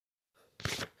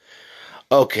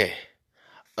Okay.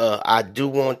 I do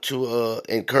want to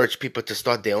encourage people to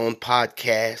start their own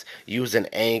podcast using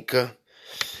Anchor,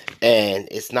 and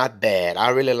it's not bad.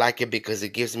 I really like it because it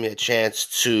gives me a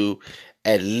chance to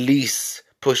at least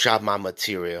push out my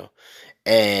material,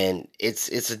 and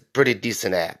it's a pretty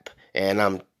decent app. And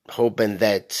I'm hoping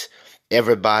that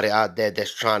everybody out there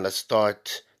that's trying to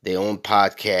start their own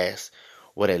podcast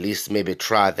would at least maybe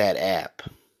try that app.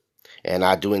 And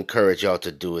I do encourage y'all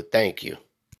to do it. Thank you.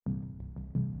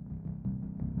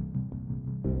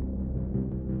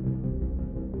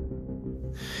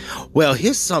 Well,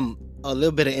 here's a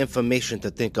little bit of information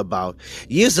to think about.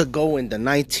 Years ago in the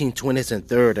 1920s and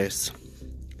 30s,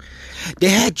 they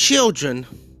had children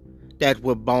that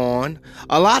were born.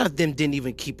 A lot of them didn't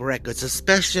even keep records,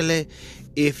 especially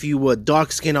if you were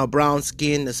dark skin or brown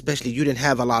skin, especially you didn't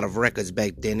have a lot of records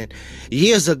back then. And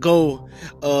years ago,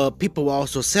 people were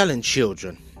also selling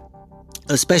children,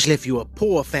 especially if you were a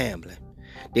poor family.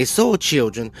 They sold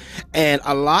children, and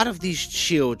a lot of these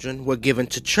children were given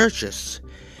to churches.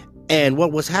 And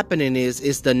what was happening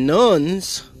is the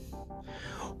nuns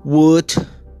would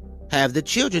have the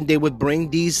children. They would bring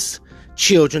these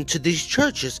children to these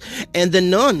churches, and the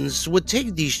nuns would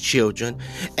take these children,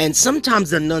 and sometimes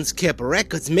the nuns kept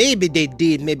records. Maybe they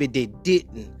did, maybe they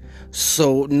didn't,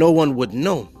 so no one would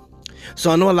know.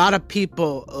 So I know a lot of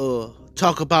people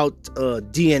talk about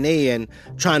DNA and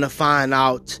trying to find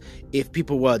out if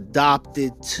people were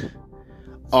adopted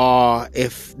or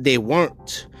if they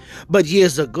weren't. But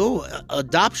years ago,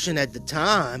 adoption at the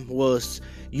time was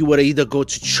you would either go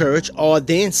to church, or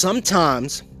then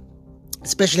sometimes,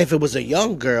 especially if it was a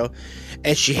young girl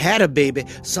and she had a baby,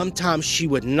 sometimes she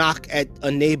would knock at a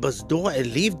neighbor's door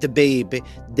and leave the baby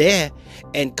there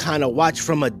and kind of watch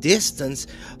from a distance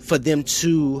for them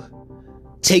to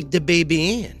take the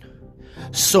baby in.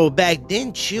 So back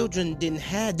then, children didn't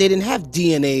have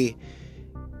DNA.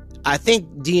 I think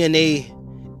DNA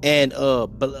and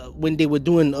when they were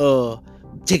doing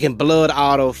taking blood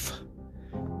out of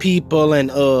people and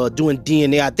doing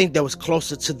DNA, I think that was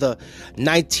closer to the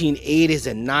 1980s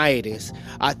and 90s.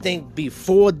 I think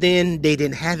before then they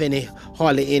didn't have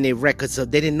hardly any records, so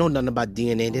they didn't know nothing about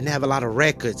DNA. They didn't have a lot of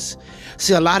records.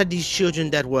 See, a lot of these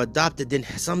children that were adopted,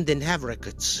 some didn't have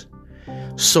records.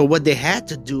 So what they had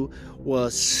to do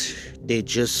was they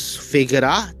just figured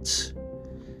out,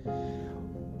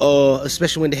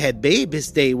 especially when they had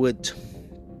babies, the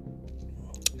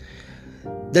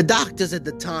doctors at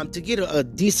the time, to get a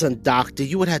decent doctor,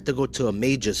 you would have to go to a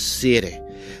major city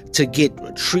to get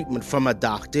treatment from a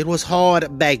doctor. It was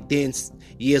hard back then,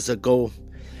 years ago,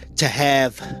 to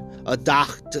have a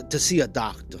doctor, to see a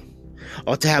doctor,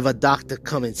 or to have a doctor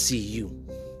come and see you.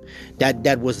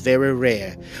 That was very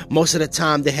rare. Most of the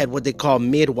time they had what they call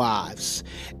midwives.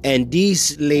 And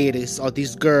these ladies or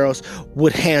these girls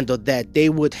would handle that. They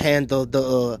would handle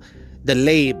the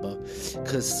labor.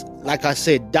 Because, like I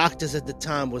said, doctors at the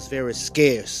time was very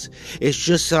scarce. It's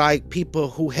just like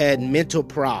people who had mental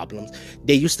problems.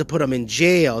 They used to put them in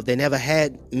jail. They never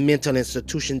had mental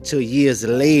institution till years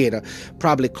later,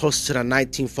 probably close to the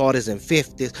 1940s and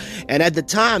 50s. And at the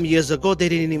time, years ago, they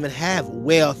didn't even have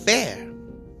welfare.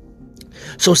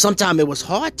 So sometimes it was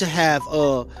hard to have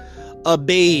a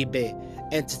baby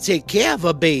and to take care of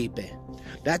a baby.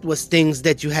 That was things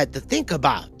that you had to think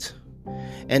about.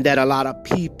 And that a lot of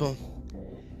people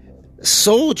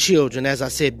sold children, as I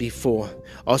said before,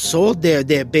 or sold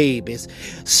their babies.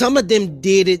 Some of them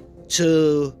did it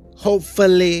to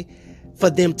hopefully for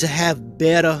them to have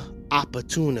better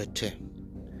opportunity.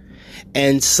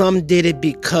 And some did it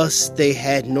because they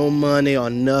had no money or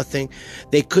nothing.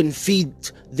 They couldn't feed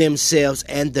themselves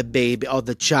and the baby or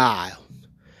the child.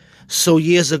 So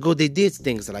years ago, they did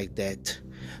things like that.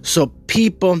 So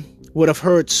people would have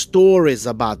heard stories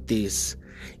about this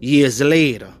years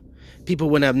later. People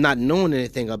would have not known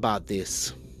anything about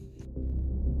this.